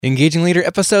Engaging Leader,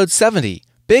 Episode 70,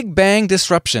 Big Bang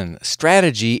Disruption,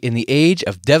 Strategy in the Age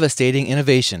of Devastating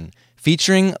Innovation,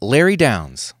 featuring Larry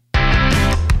Downes.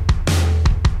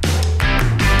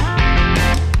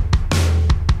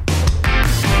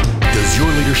 Does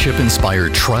your leadership inspire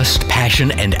trust,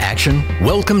 passion, and action?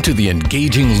 Welcome to the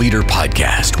Engaging Leader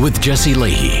Podcast with Jesse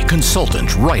Lahey,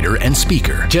 consultant, writer, and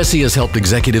speaker. Jesse has helped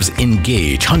executives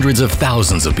engage hundreds of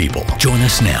thousands of people. Join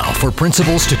us now for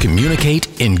principles to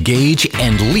communicate, engage,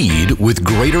 and lead with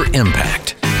greater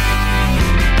impact.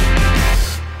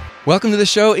 Welcome to the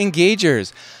show,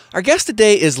 Engagers. Our guest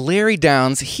today is Larry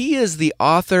Downes. He is the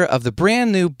author of the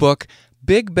brand new book,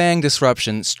 Big Bang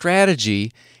Disruption,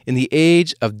 Strategy in the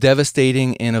Age of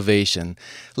Devastating Innovation.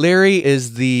 Larry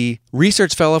is the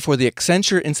research fellow for the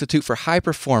Accenture Institute for High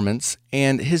Performance,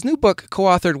 and his new book,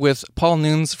 co-authored with Paul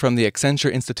Nunes from the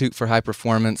Accenture Institute for High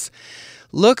Performance,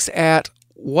 looks at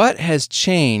what has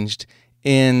changed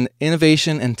in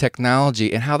innovation and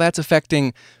technology and how that's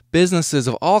affecting businesses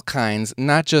of all kinds,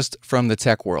 not just from the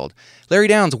tech world. Larry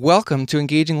Downes, welcome to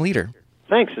Engaging Leader.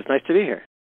 Thanks. It's nice to be here.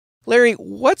 Larry,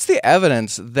 what's the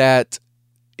evidence that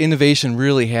innovation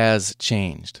really has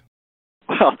changed?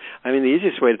 Well, I mean, the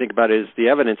easiest way to think about it is the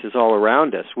evidence is all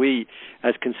around us. We,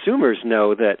 as consumers,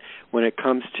 know that when it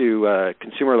comes to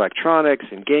consumer electronics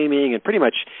and gaming and pretty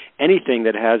much anything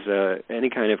that has any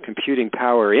kind of computing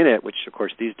power in it, which, of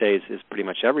course, these days is pretty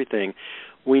much everything,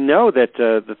 we know that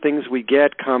the things we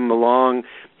get come along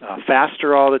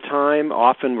faster all the time.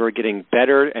 Often we're getting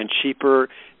better and cheaper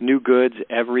new goods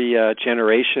every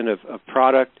generation of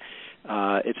product.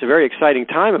 It's a very exciting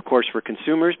time, of course, for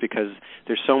consumers because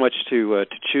there's so much to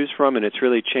choose from, and it's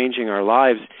really changing our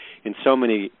lives in so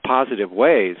many positive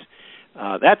ways.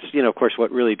 That's, of course, what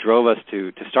really drove us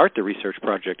to start the research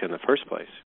project in the first place.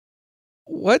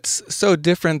 What's so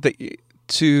different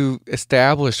to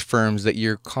established firms that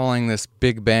you're calling this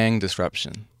Big Bang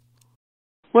disruption?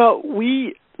 Well,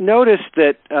 we noticed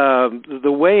that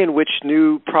the way in which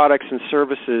new products and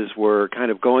services were kind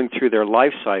of going through their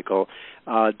life cycle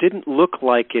didn't look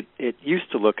like it used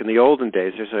to look in the olden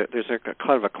days. There's a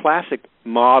kind of a classic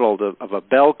model of a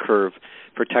bell curve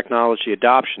for technology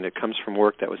adoption. It comes from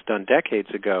work that was done decades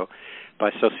ago by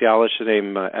a sociologist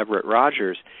named Everett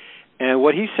Rogers. And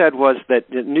what he said was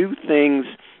that new things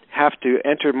have to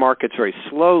enter markets very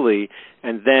slowly,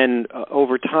 and then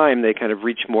over time they kind of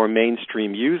reach more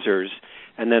mainstream users,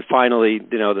 and then finally,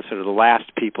 the sort of the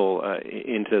last people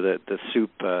into the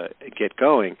soup get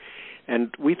going.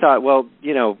 And we thought, well,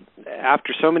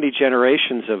 after so many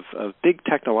generations of big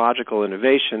technological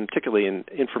innovation, particularly in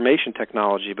information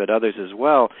technology, but others as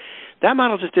well, that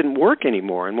model just didn't work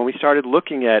anymore. And when we started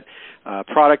looking at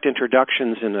product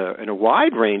introductions in a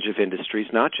wide range of industries,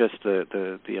 not just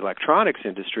the electronics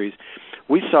industries,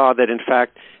 we saw that, in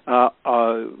fact,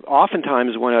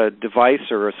 oftentimes when a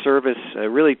device or a service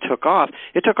really took off,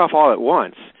 it took off all at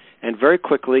once and very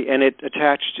quickly, and it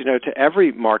attached, to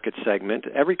every market segment.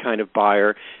 Every kind of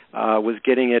buyer was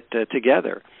getting it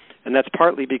together. And that's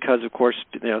partly because, of course,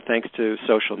 thanks to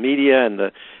social media and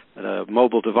the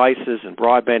mobile devices and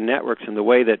broadband networks and the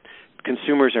way that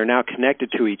consumers are now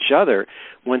connected to each other,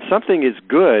 when something is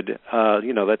good,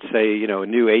 let's say, a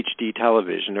new HD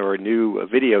television or a new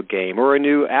video game or a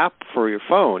new app for your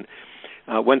phone,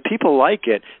 when people like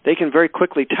it, they can very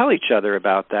quickly tell each other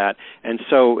about that. And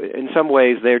so in some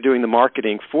ways they're doing the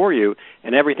marketing for you,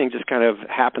 and everything just kind of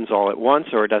happens all at once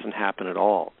or it doesn't happen at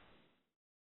all.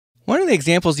 One of the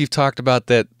examples you've talked about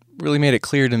that really made it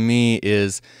clear to me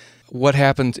is what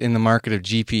happened in the market of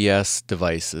GPS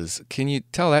devices. Can you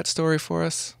tell that story for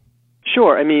us?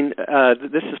 Sure. I mean,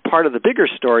 this is part of the bigger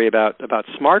story about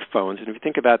smartphones. And if you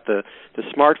think about the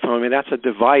smartphone, I mean, that's a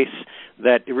device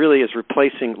that really is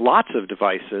replacing lots of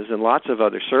devices and lots of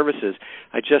other services.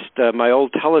 My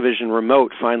old television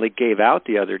remote finally gave out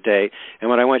the other day, and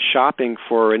when I went shopping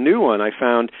for a new one, I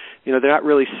found, they're not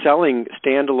really selling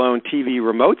standalone TV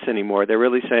remotes anymore. They're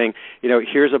really saying,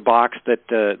 here's a box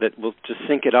that will just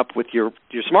sync it up with your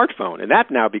smartphone, and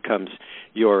that now becomes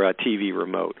your TV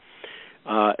remote.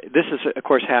 This has, of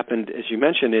course, happened, as you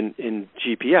mentioned, in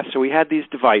GPS. So we had these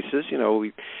devices,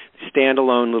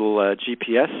 standalone little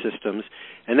GPS systems,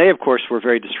 and they, of course, were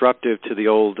very disruptive to the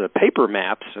old paper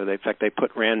maps. So in fact, they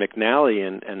put Rand McNally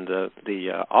and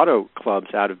the auto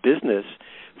clubs out of business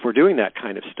for doing that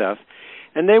kind of stuff.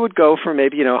 And they would go for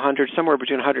maybe somewhere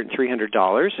between $100 and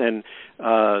 $300, and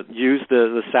use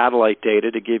the satellite data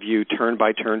to give you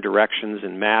turn-by-turn directions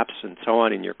and maps and so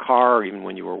on in your car, or even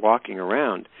when you were walking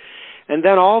around. And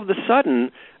then all of a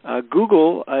sudden,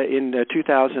 Google in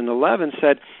 2011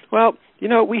 said, well,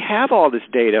 we have all this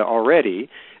data already,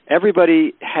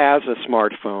 Everybody has a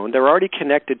smartphone. They're already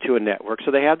connected to a network,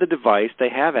 so they have the device, they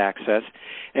have access,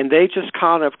 and they just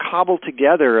kind of cobbled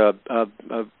together a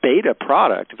beta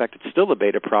product. In fact, it's still a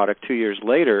beta product 2 years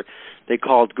later. They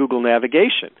called Google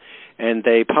Navigation, and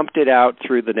they pumped it out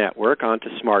through the network onto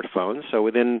smartphones. So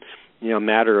within a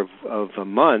matter of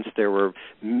months, there were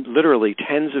literally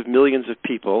tens of millions of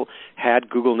people had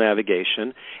Google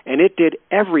Navigation, and it did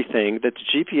everything that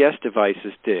the GPS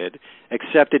devices did,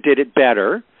 except it did it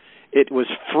better. It was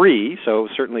free, so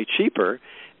certainly cheaper,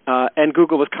 and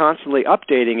Google was constantly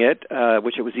updating it,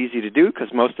 which it was easy to do because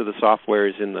most of the software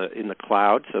is in the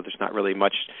cloud, so there's not really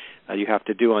much you have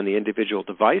to do on the individual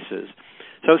devices.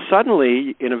 So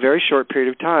suddenly, in a very short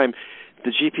period of time,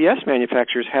 the GPS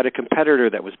manufacturers had a competitor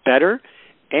that was better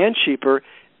and cheaper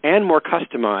and more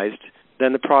customized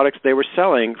than the products they were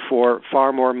selling for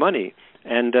far more money.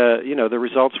 And, the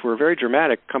results were very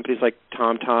dramatic. Companies like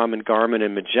TomTom and Garmin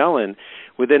and Magellan,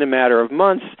 within a matter of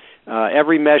months,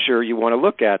 every measure you want to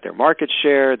look at, their market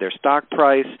share, their stock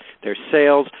price, their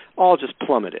sales, all just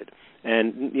plummeted.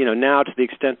 And, now to the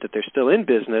extent that they're still in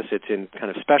business, it's in kind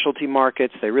of specialty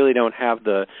markets. They really don't have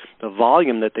the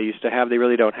volume that they used to have. They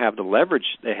really don't have the leverage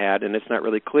they had, and it's not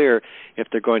really clear if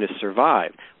they're going to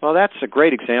survive. Well, that's a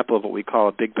great example of what we call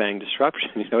a Big Bang disruption.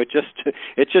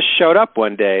 It just showed up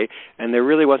one day, and there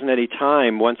really wasn't any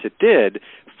time once it did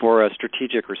for a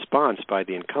strategic response by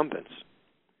the incumbents.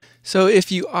 So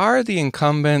if you are the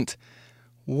incumbent,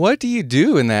 what do you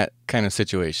do in that kind of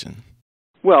situation?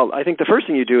 Well, I think the first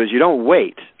thing you do is you don't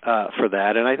wait for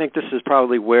that, and I think this is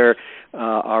probably where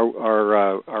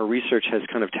our research has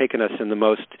kind of taken us in the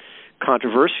most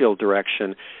controversial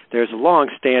direction. There's a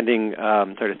long-standing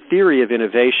sort of theory of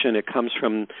innovation. It comes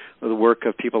from the work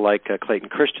of people like Clayton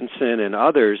Christensen and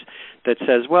others that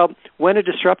says, well, when a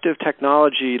disruptive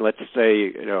technology, let's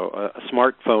say a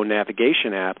smartphone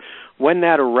navigation app, when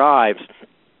that arrives,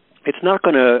 it's not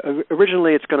going to,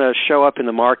 originally it's going to show up in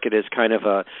the market as kind of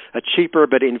a cheaper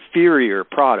but inferior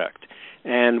product.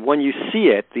 And when you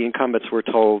see it, the incumbents were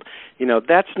told,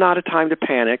 that's not a time to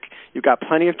panic. You've got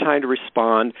plenty of time to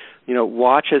respond.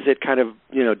 Watch as it kind of,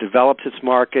 develops its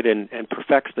market and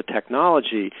perfects the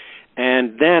technology,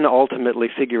 and then ultimately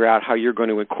figure out how you're going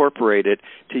to incorporate it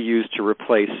to use to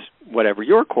replace whatever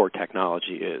your core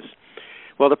technology is.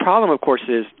 Well, the problem, of course,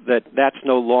 is that that's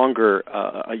no longer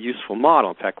a useful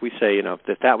model. In fact, we say,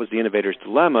 that was the innovator's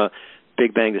dilemma.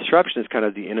 Big Bang disruption is kind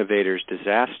of the innovator's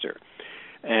disaster.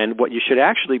 And what you should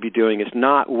actually be doing is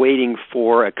not waiting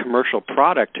for a commercial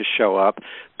product to show up,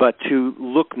 but to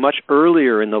look much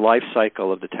earlier in the life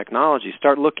cycle of the technology.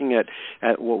 Start looking at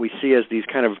what we see as these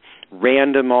kind of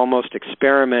random almost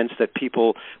experiments that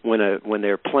people, when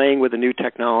they're playing with a new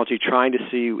technology, trying to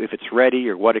see if it's ready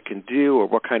or what it can do or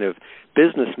what kind of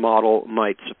business model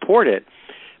might support it.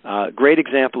 Great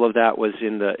example of that was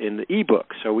in the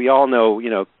e-book. So we all know,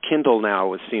 Kindle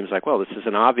now seems like, well, this is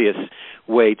an obvious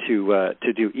way to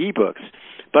do e-books.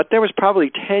 But there was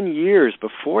probably 10 years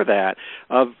before that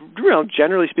of,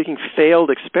 generally speaking, failed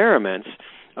experiments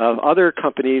of other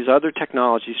companies, other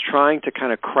technologies trying to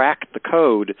kind of crack the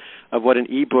code of what an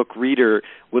e-book reader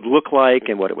would look like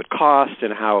and what it would cost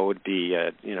and how it would be,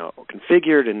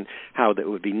 configured and how it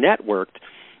would be networked.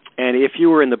 And if you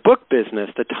were in the book business,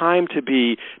 the time to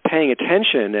be paying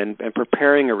attention and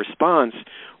preparing a response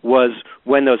was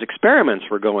when those experiments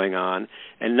were going on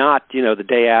and not, the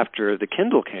day after the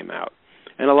Kindle came out.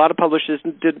 And a lot of publishers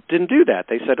didn't do that.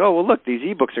 They said, oh, well, look, these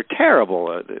e-books are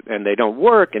terrible and they don't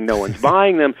work and no one's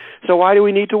buying them, so why do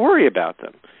we need to worry about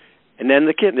them? And then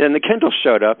the Kindle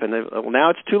showed up and now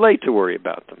it's too late to worry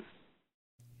about them.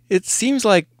 It seems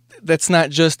like that's not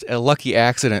just a lucky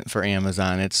accident for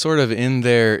Amazon. It's sort of in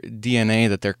their DNA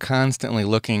that they're constantly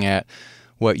looking at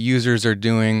what users are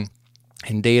doing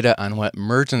and data on what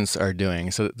merchants are doing.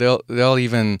 So they'll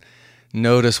even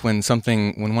notice when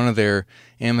one of their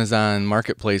Amazon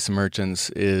marketplace merchants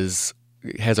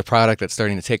has a product that's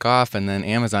starting to take off, and then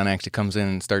Amazon actually comes in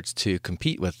and starts to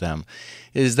compete with them.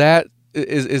 Is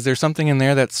there something in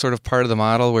there that's sort of part of the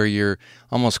model where you're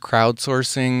almost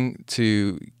crowdsourcing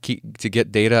to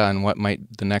get data on what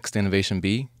might the next innovation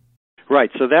be?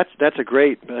 Right. So that's a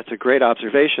great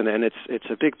observation, and it's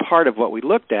a big part of what we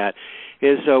looked at.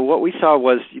 Is what we saw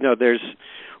was there's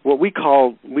what we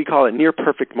call it near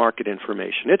perfect market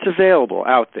information. It's available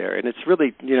out there, and it's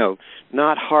really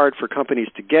not hard for companies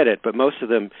to get it, but most of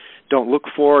them don't look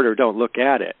for it or don't look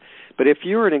at it. But if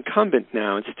you're an incumbent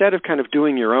now, instead of kind of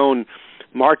doing your own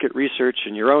market research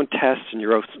and your own tests and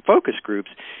your own focus groups,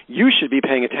 you should be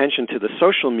paying attention to the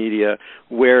social media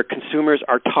where consumers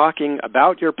are talking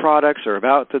about your products or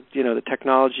about the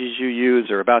technologies you use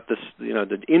or about this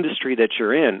the industry that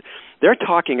you're in. They're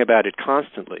talking about it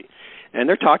constantly. And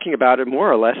they're talking about it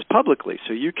more or less publicly.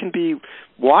 So you can be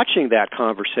watching that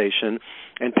conversation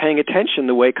and paying attention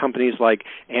the way companies like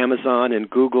Amazon and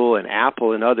Google and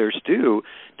Apple and others do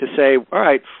to say, all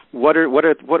right,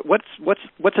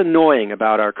 what's annoying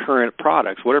about our current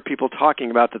products? What are people talking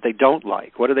about that they don't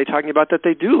like? What are they talking about that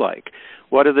they do like?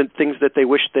 What are the things that they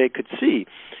wish they could see?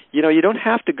 You don't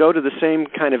have to go to the same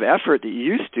kind of effort that you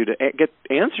used to get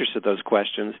answers to those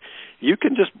questions. You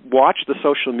can just watch the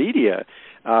social media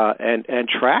and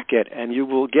track it, and you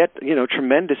will get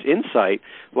tremendous insight.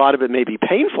 A lot of it may be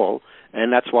painful,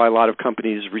 and that's why a lot of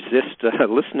companies resist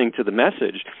listening to the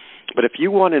message. But if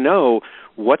you want to know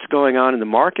what's going on in the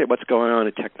market, what's going on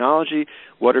in technology,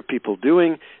 what are people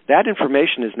doing, that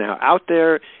information is now out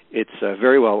there. It's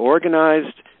very well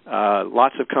organized.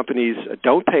 Lots of companies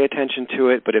don't pay attention to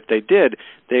it, but if they did,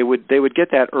 they would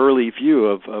get that early view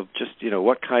of just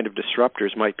what kind of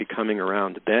disruptors might be coming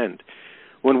around the bend.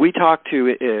 When we talk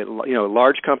to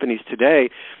large companies today,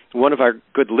 one of our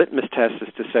good litmus tests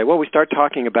is to say, well, we start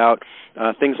talking about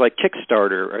things like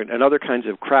Kickstarter and other kinds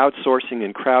of crowdsourcing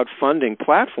and crowdfunding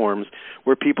platforms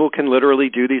where people can literally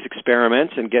do these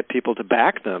experiments and get people to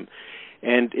back them.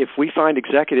 And if we find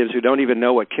executives who don't even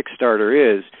know what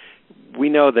Kickstarter is, we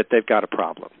know that they've got a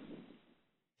problem.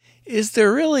 Is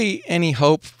there really any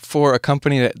hope for a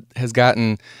company that has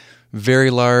gotten very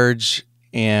large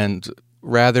and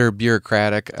rather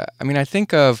bureaucratic? I mean, I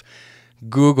think of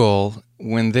Google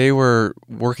when they were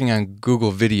working on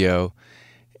Google Video,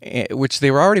 which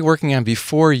they were already working on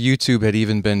before YouTube had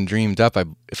even been dreamed up,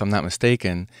 if I'm not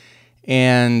mistaken.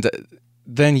 And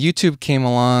then YouTube came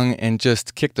along and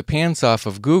just kicked the pants off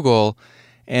of Google,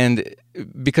 and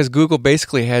because Google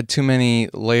basically had too many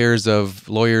layers of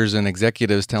lawyers and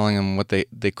executives telling them what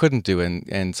they couldn't do.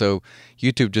 And so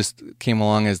YouTube just came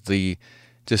along as the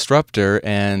disruptor,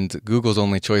 and Google's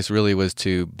only choice really was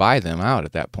to buy them out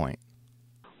at that point.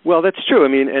 Well, that's true. I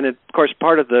mean, and of course,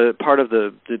 part of the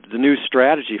new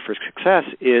strategy for success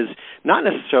is not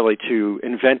necessarily to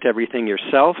invent everything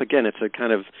yourself. Again, it's a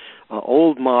kind of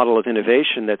old model of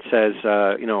innovation that says,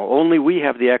 only we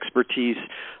have the expertise,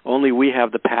 only we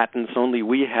have the patents, only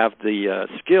we have the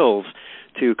skills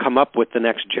to come up with the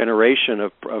next generation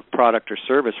of product or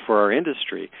service for our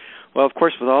industry. Well, of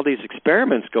course, with all these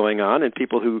experiments going on and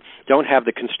people who don't have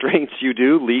the constraints you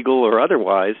do, legal or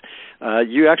otherwise,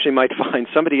 you actually might find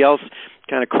somebody else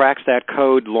kind of cracks that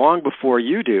code long before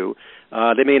you do.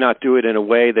 They may not do it in a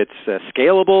way that's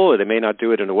scalable, or they may not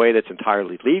do it in a way that's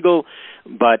entirely legal,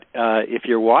 but if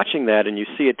you're watching that and you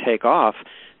see it take off,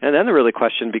 and then the really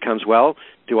question becomes, well,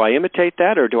 do I imitate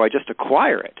that or do I just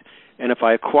acquire it? And if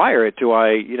I acquire it, do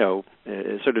I,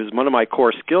 sort of as one of my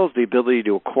core skills, the ability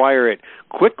to acquire it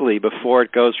quickly before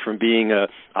it goes from being a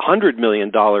 $100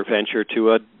 million venture to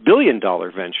a $1 billion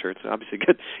venture. It's obviously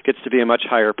gets to be a much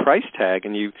higher price tag,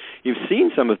 and you've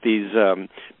seen some of these $1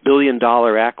 billion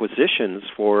acquisitions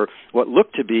for what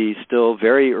look to be still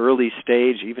very early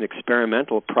stage, even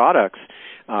experimental products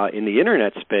in the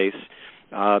internet space.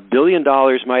 $1 billion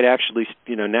might actually,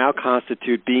 now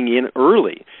constitute being in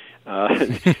early.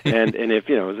 And if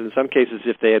in some cases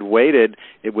if they had waited,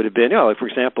 it would have been for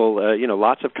example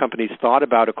lots of companies thought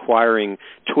about acquiring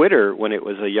Twitter when it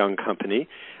was a young company,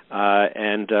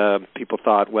 and people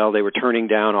thought, well, they were turning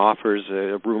down offers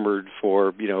rumored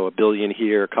for $1 billion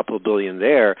here, a couple of billion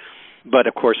there. But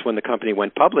of course, when the company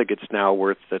went public, it's now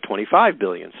worth $25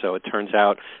 billion. So it turns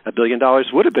out $1 billion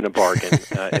would have been a bargain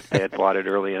if they had bought it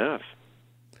early enough.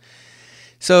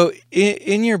 So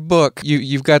in your book,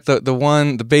 you've got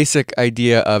the basic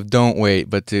idea of don't wait,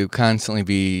 but to constantly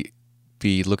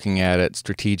be looking at it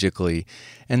strategically.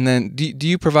 And then do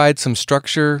you provide some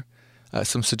structure,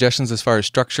 some suggestions as far as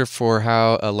structure for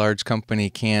how a large company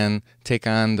can take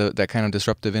on that kind of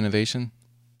disruptive innovation?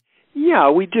 Yeah,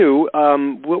 we do.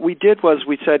 What we did was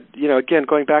we said, again,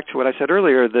 going back to what I said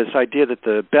earlier, this idea that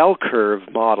the bell curve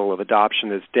model of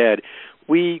adoption is dead.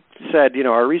 We said,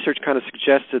 our research kind of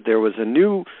suggested there was a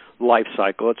new life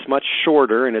cycle. It's much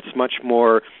shorter and it's much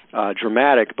more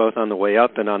dramatic, both on the way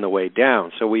up and on the way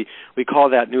down. So we call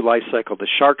that new life cycle the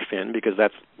shark fin, because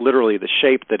that's literally the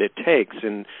shape that it takes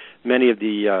in many of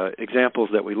the examples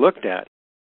that we looked at.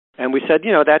 And we said,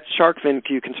 that shark fin,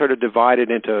 you can sort of divide it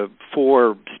into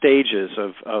 4 stages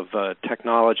of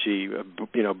technology,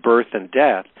 birth and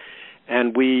death.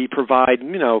 And we provide,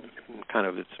 kind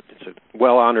of, it's it's a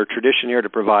well-honored tradition here to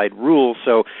provide rules.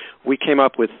 So we came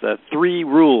up with 3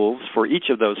 rules for each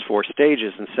of those 4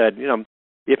 stages and said,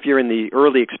 if you're in the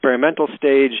early experimental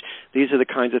stage, these are the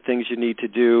kinds of things you need to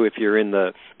do. If you're in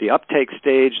the uptake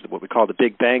stage, what we call the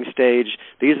Big Bang stage,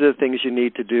 these are the things you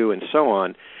need to do, and so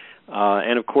on.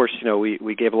 And of course,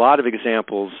 we gave a lot of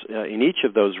examples in each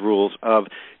of those rules of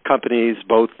companies,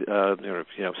 both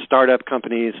startup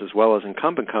companies as well as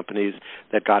incumbent companies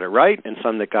that got it right and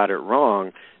some that got it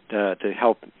wrong to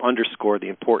help underscore the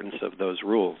importance of those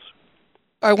rules.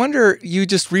 I wonder, you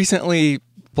just recently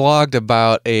blogged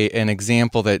about an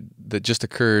example that just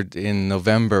occurred in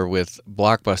November with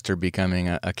Blockbuster becoming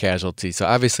a casualty. So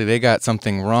obviously they got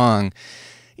something wrong,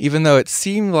 even though it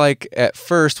seemed like at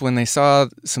first when they saw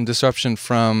some disruption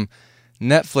from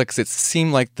Netflix, it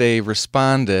seemed like they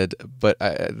responded, but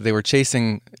they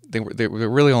were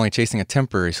really only chasing a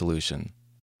temporary solution.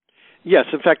 Yes,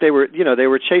 in fact, they were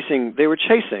chasing.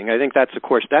 I think that's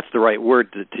the right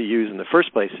word to use in the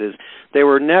first place. Is they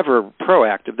were never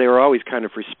proactive. They were always kind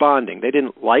of responding. They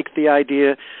didn't like the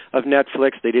idea of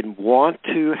Netflix. They didn't want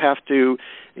to have to,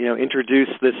 introduce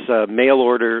this mail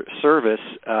order service.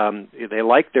 They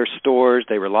liked their stores.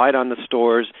 They relied on the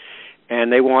stores,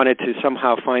 and they wanted to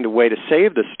somehow find a way to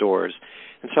save the stores.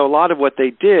 And so a lot of what they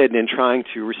did in trying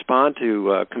to respond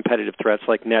to competitive threats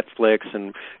like Netflix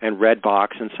and Redbox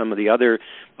and some of the other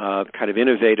kind of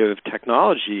innovative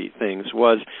technology things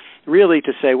was really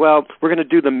to say, well, we're going to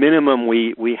do the minimum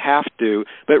we have to,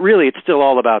 but really it's still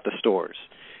all about the stores.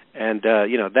 And,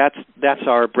 that's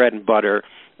our bread and butter,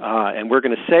 and we're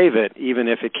going to save it even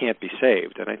if it can't be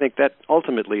saved. And I think that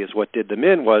ultimately is what did them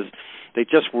in, was they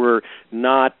just were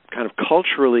not kind of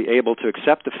culturally able to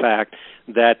accept the fact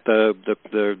that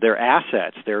their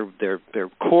assets, their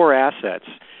core assets,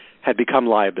 had become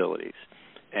liabilities,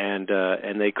 and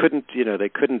they couldn't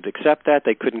accept that.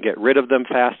 They couldn't get rid of them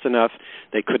fast enough.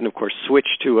 They couldn't, of course, switch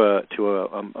to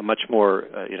a much more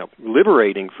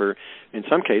liberating, for in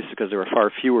some cases, because there were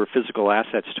far fewer physical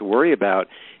assets to worry about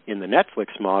in the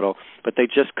Netflix model. But they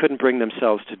just couldn't bring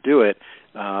themselves to do it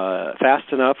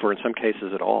fast enough, or in some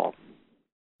cases at all.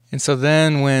 And so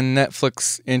then when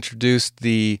Netflix introduced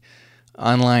the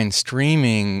online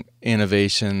streaming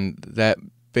innovation, that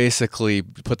basically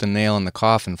put the nail in the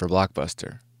coffin for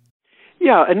Blockbuster.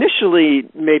 Yeah, initially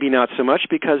maybe not so much,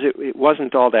 because it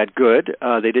wasn't all that good.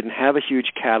 They didn't have a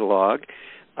huge catalog.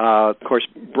 Of course,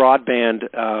 broadband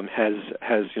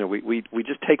has we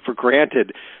just take for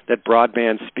granted that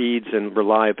broadband speeds and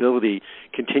reliability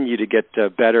continue to get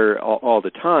better all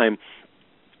the time.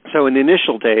 So in the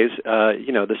initial days,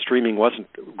 the streaming wasn't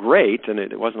great, and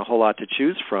it wasn't a whole lot to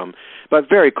choose from. But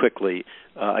very quickly,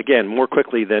 again, more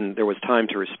quickly than there was time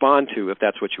to respond to, if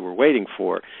that's what you were waiting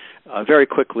for, very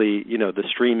quickly, the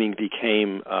streaming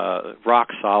became rock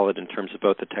solid in terms of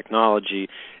both the technology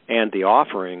and the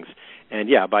offerings. And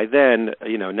yeah, by then,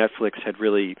 Netflix had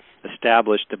really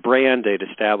established the brand. They'd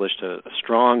established a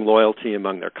strong loyalty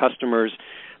among their customers.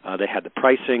 They had the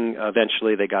pricing.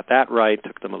 Eventually, they got that right. It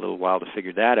took them a little while to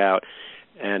figure that out.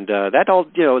 And that all,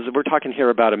 we're talking here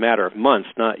about a matter of months,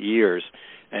 not years.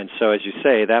 And so, as you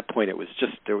say, at that point, it was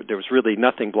just there was really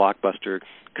nothing Blockbuster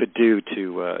could do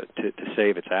to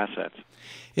save its assets.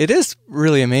 It is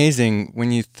really amazing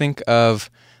when you think of,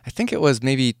 I think it was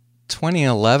maybe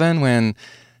 2011 when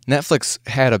Netflix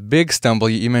had a big stumble.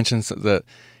 You mentioned the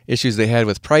issues they had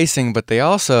with pricing, but they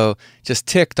also just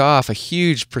ticked off a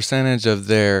huge percentage of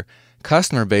their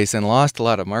customer base and lost a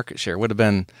lot of market share. It would have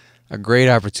been a great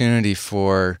opportunity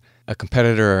for a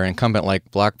competitor or incumbent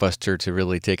like Blockbuster to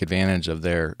really take advantage of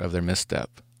their misstep.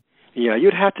 Yeah,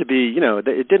 you'd have to be,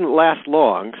 it didn't last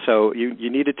long, so you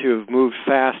needed to have moved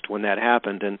fast when that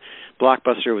happened, and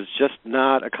Blockbuster was just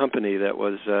not a company that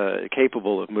was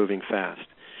capable of moving fast.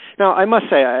 Now, I must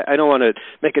say, I don't want to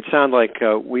make it sound like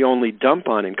we only dump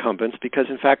on incumbents, because,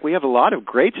 in fact, we have a lot of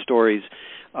great stories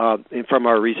from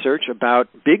our research about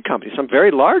big companies, some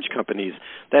very large companies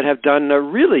that have done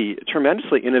really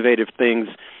tremendously innovative things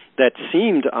that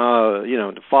seemed,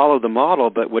 to follow the model,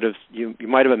 but would have you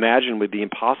might have imagined would be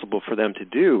impossible for them to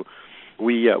do.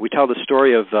 We tell the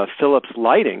story of Philips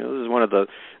Lighting. This is one of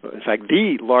in fact,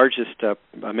 the largest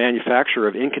manufacturer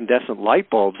of incandescent light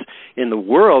bulbs in the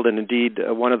world, and indeed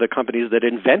one of the companies that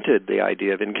invented the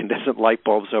idea of incandescent light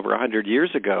bulbs over 100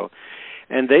 years ago.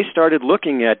 And they started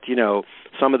looking at,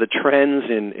 some of the trends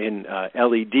in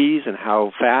LEDs and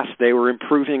how fast they were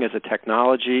improving as a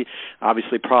technology,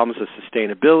 obviously problems of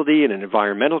sustainability and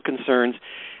environmental concerns.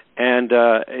 And,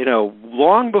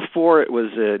 long before it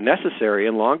was necessary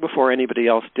and long before anybody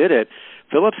else did it,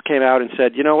 Philips came out and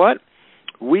said, you know what?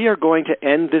 we are going to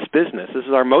end this business. This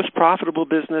is our most profitable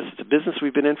business. It's a business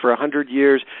we've been in for 100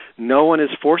 years. No one is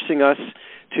forcing us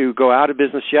to go out of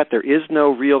business yet. There is no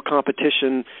real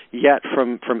competition yet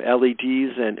from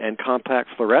LEDs and compact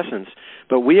fluorescents.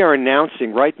 But we are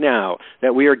announcing right now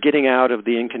that we are getting out of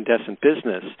the incandescent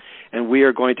business, and we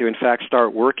are going to, in fact,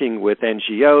 start working with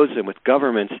NGOs and with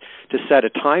governments to set a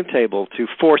timetable to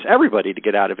force everybody to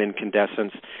get out of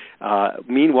incandescence.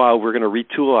 Meanwhile, we're going to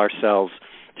retool ourselves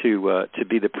to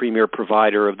be the premier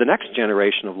provider of the next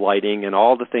generation of lighting and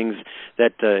all the things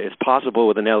that is possible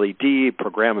with an LED,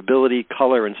 programmability,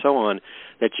 color, and so on,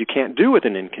 that you can't do with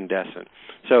an incandescent.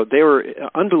 So they were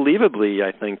unbelievably,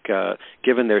 I think,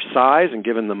 given their size and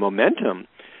given the momentum,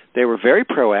 they were very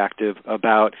proactive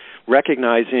about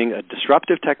recognizing a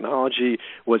disruptive technology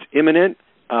was imminent.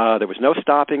 There was no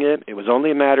stopping it. It was only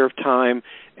a matter of time,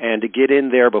 and to get in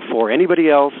there before anybody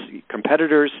else,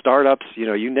 competitors, startups,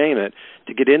 you name it,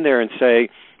 to get in there and say,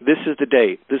 this is the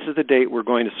date. This is the date we're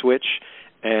going to switch,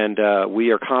 and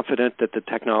we are confident that the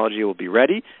technology will be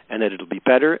ready and that it'll be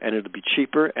better and it'll be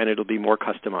cheaper and it'll be more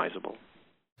customizable.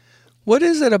 What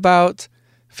is it about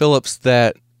Philips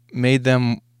that made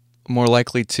them more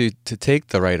likely to take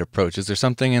the right approach? Is there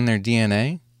something in their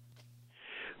DNA?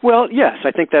 Well, yes,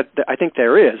 I think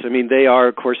there is. I mean, they are,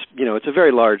 of course, it's a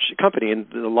very large company, and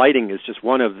the lighting is just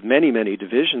one of many, many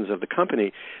divisions of the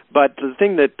company. But the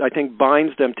thing that I think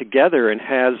binds them together and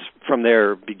has from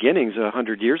their beginnings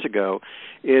 100 years ago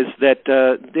is that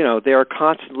they are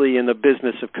constantly in the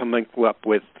business of coming up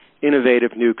with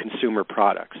innovative new consumer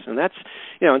products, and that's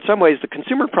in some ways the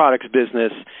consumer products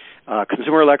business.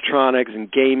 Consumer electronics and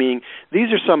gaming,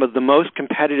 these are some of the most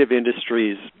competitive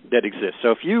industries that exist.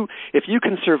 So if you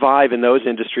can survive in those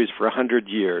industries for 100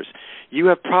 years, you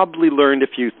have probably learned a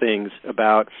few things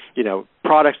about,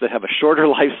 products that have a shorter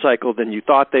life cycle than you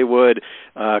thought they would,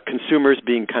 consumers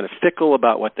being kind of fickle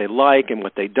about what they like and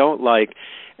what they don't like,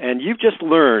 and you've just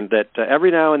learned that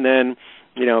every now and then,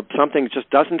 something just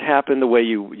doesn't happen the way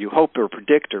you hope or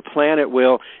predict or plan it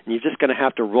will, and you're just going to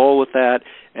have to roll with that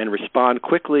and respond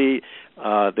quickly.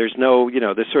 There's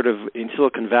sort of, in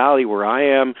Silicon Valley where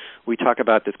I am, we talk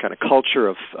about this kind of culture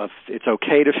of it's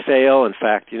okay to fail. In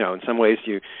fact, in some ways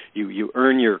you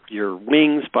earn your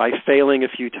wings by failing a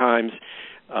few times.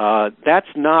 That's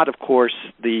not, of course,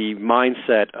 the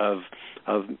mindset of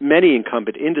many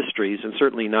incumbent industries, and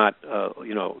certainly not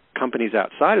companies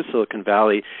outside of Silicon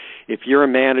Valley. If you're a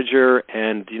manager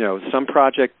and some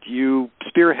project you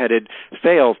spearheaded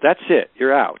fails, that's it.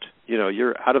 You're out.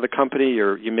 You're out of the company,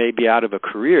 or you may be out of a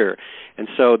career. And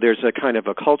so there's a kind of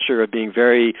a culture of being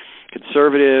very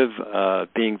conservative,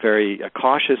 being very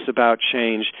cautious about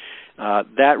change.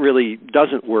 That really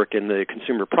doesn't work in the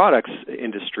consumer products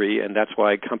industry, and that's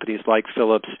why companies like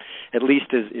Philips, at least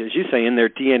as you say, in their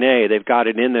DNA, they've got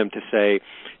it in them to say,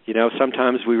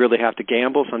 sometimes we really have to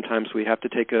gamble, sometimes we have to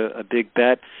take a big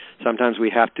bet, sometimes we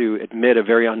have to admit a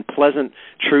very unpleasant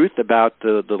truth about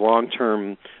the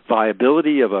long-term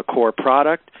viability of a core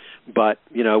product, but,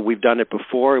 we've done it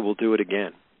before, we'll do it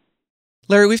again.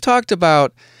 Larry, we've talked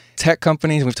about tech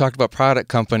companies, we've talked about product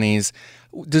companies.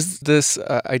 Does this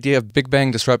idea of Big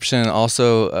Bang disruption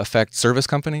also affect service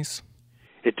companies?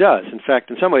 It does. In fact,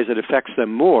 in some ways it affects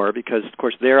them more because, of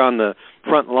course, they're on the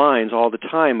front lines all the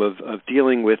time of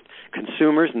dealing with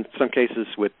consumers, in some cases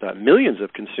with millions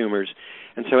of consumers.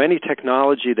 And so any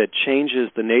technology that changes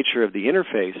the nature of the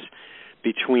interface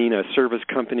between a service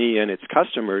company and its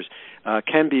customers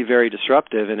can be very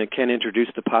disruptive, and it can introduce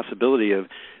the possibility of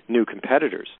new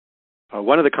competitors.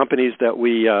 One of the companies that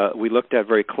we looked at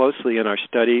very closely in our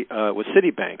study was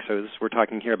Citibank. So we're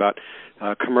talking here about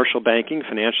commercial banking,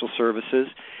 financial services,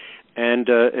 and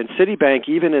Citibank,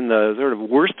 even in the sort of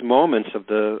worst moments of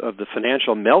the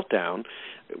financial meltdown,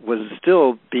 was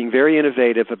still being very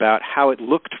innovative about how it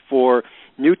looked for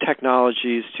new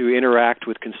technologies to interact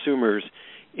with consumers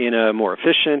in a more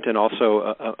efficient and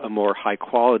also a more high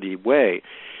quality way.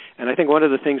 And I think one of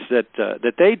the things that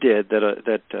they did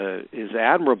that is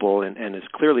admirable and has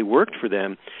clearly worked for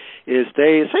them is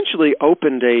they essentially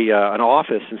opened an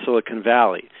office in Silicon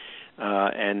Valley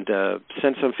and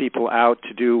sent some people out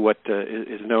to do what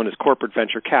is known as corporate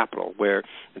venture capital, where,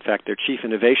 in fact, their chief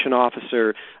innovation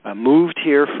officer moved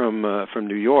here from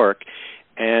New York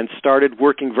and started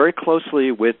working very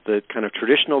closely with the kind of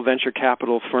traditional venture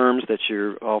capital firms that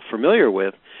you're all familiar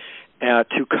with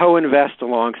to co-invest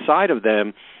alongside of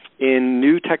them in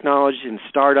new technologies and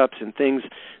startups and things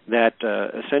that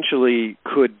essentially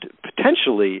could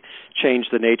potentially change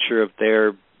the nature of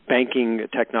their banking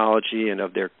technology and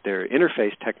of their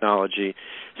interface technology,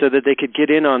 so that they could get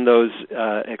in on those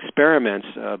experiments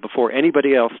before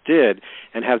anybody else did,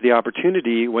 and have the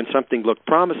opportunity, when something looked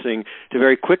promising, to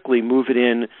very quickly move it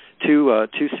in to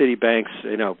Citibank's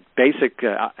basic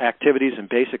activities and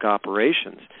basic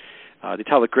operations. They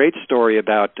tell a great story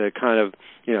about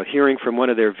hearing from one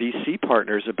of their VC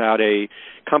partners about a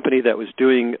company that was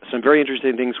doing some very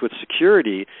interesting things with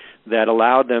security that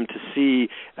allowed them to see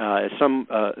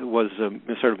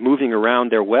sort of moving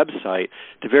around their website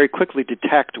to very quickly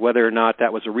detect whether or not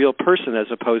that was a real person, as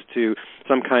opposed to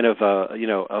some kind of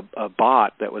a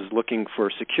bot that was looking for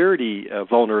security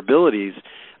vulnerabilities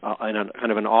in a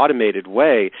kind of an automated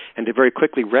way, and to very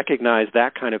quickly recognize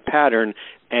that kind of pattern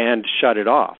and shut it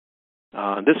off.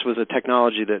 This was a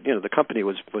technology that the company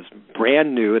was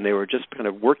brand new, and they were just kind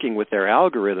of working with their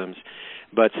algorithms.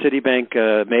 But Citibank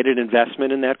made an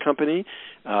investment in that company,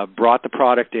 brought the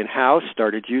product in-house,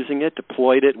 started using it,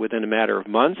 deployed it within a matter of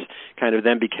months, kind of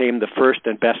then became the first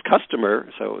and best customer.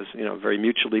 So it was very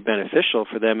mutually beneficial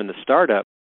for them and the startup.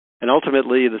 And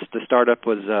ultimately, the startup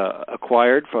was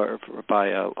acquired by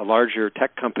a larger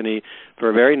tech company for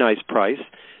a very nice price.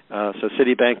 So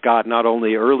Citibank got not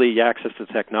only early access to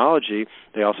technology,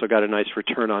 they also got a nice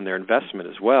return on their investment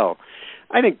as well.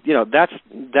 I think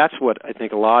that's what I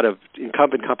think a lot of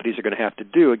incumbent companies are going to have to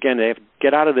do. Again, they have to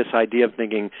get out of this idea of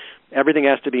thinking everything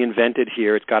has to be invented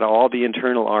here. It's got to all be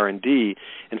internal R&D.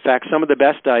 In fact, some of the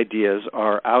best ideas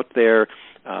are out there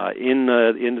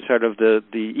in sort of the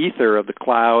ether of the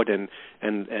cloud and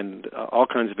all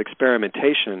kinds of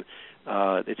experimentation.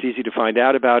 It's easy to find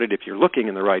out about it if you're looking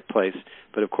in the right place,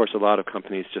 but of course a lot of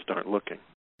companies just aren't looking.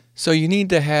 So you need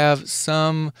to have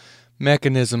some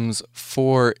mechanisms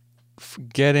for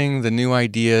getting the new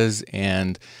ideas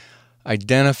and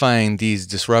identifying these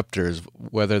disruptors,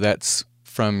 whether that's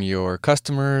from your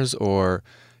customers or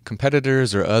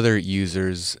competitors or other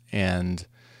users, and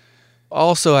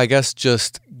also, I guess,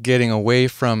 just getting away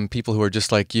from people who are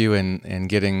just like you and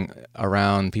getting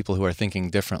around people who are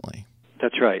thinking differently.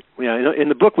 That's right. Yeah, in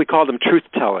the book, we call them truth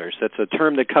tellers. That's a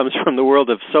term that comes from the world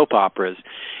of soap operas.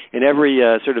 In every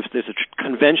there's a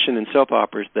convention in soap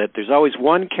operas that there's always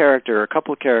one character or a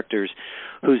couple of characters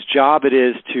whose job it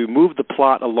is to move the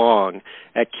plot along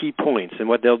at key points. And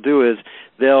what they'll do is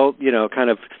they'll, kind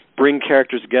of bring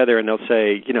characters together and they'll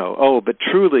say, oh, but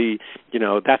truly,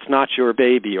 that's not your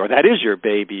baby, or that is your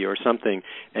baby, or something,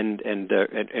 and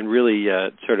really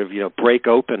break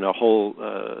open a whole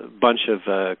bunch of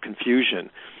confusion.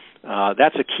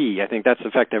 That's a key. I think that's,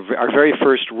 in fact, our very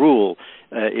first rule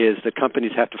is that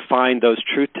companies have to find those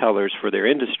truth tellers for their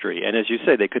industry. And as you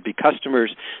say, they could be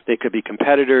customers, they could be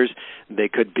competitors, they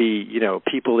could be,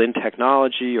 people in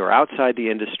technology or outside the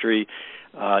industry.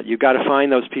 You've got to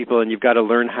find those people, and you've got to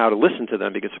learn how to listen to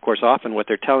them, because, of course, often what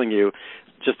they're telling you,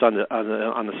 just on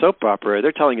the soap opera,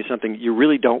 they're telling you something you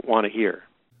really don't want to hear.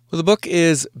 Well, the book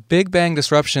is Big Bang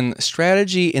Disruption,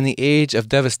 Strategy in the Age of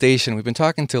Devastation. We've been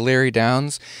talking to Larry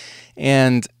Downs,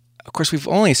 and, of course, we've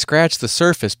only scratched the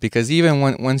surface, because even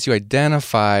once you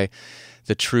identify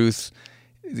the truth,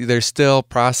 there's still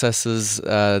processes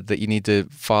that you need to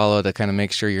follow to kind of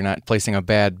make sure you're not placing a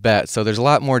bad bet. So there's a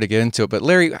lot more to get into it. But,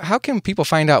 Larry, how can people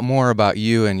find out more about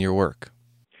you and your work?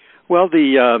 Well,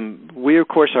 we, of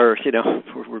course, are,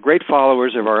 we're great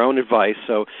followers of our own advice,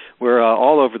 so we're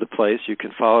all over the place. You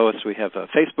can follow us. We have a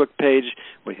Facebook page,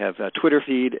 we have a Twitter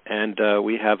feed, and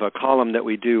we have a column that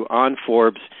we do on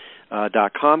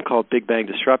Forbes.com called Big Bang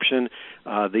Disruption.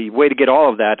 The way to get all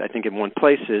of that, I think, in one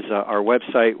place is our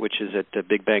website, which is at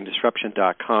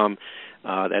bigbangdisruption.com.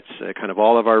 That's kind of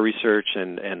all of our research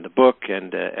and the book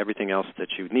and everything else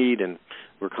that you need, and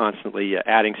we're constantly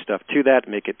adding stuff to that,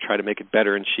 try to make it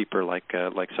better and cheaper, like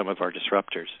some of our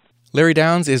disruptors. Larry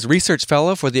Downs is Research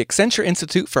Fellow for the Accenture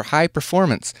Institute for High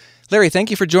Performance. Larry,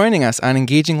 thank you for joining us on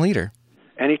Engaging Leader.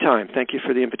 Anytime. Thank you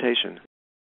for the invitation.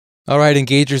 All right,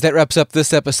 Engagers, that wraps up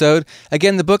this episode.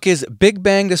 Again, the book is Big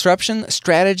Bang Disruption,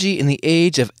 Strategy in the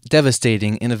Age of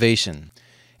Devastating Innovation.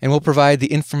 And we'll provide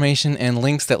the information and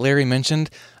links that Larry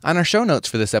mentioned on our show notes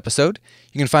for this episode.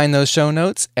 You can find those show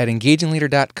notes at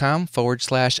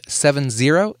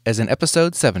engagingleader.com/70 as in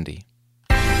episode 70.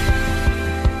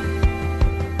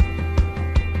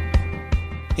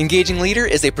 Engaging Leader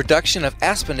is a production of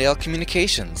Aspendale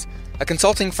Communications, a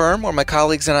consulting firm where my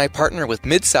colleagues and I partner with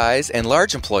mid-size and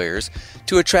large employers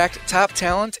to attract top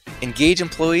talent, engage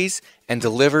employees, and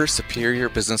deliver superior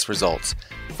business results.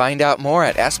 Find out more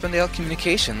at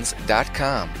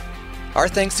AspendaleCommunications.com. Our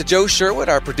thanks to Joe Sherwood,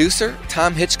 our producer,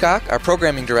 Tom Hitchcock, our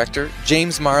programming director,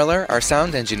 James Marler, our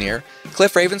sound engineer,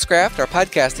 Cliff Ravenscraft, our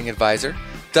podcasting advisor,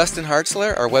 Dustin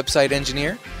Hartzler, our website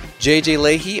engineer, JJ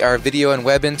Leahy, our video and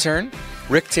web intern,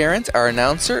 Rick Tarrant, our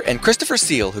announcer, and Christopher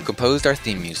Seal, who composed our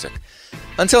theme music.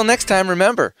 Until next time,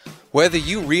 remember, whether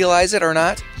you realize it or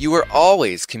not, you are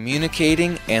always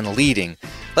communicating and leading.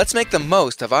 Let's make the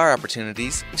most of our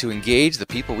opportunities to engage the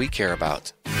people we care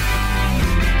about.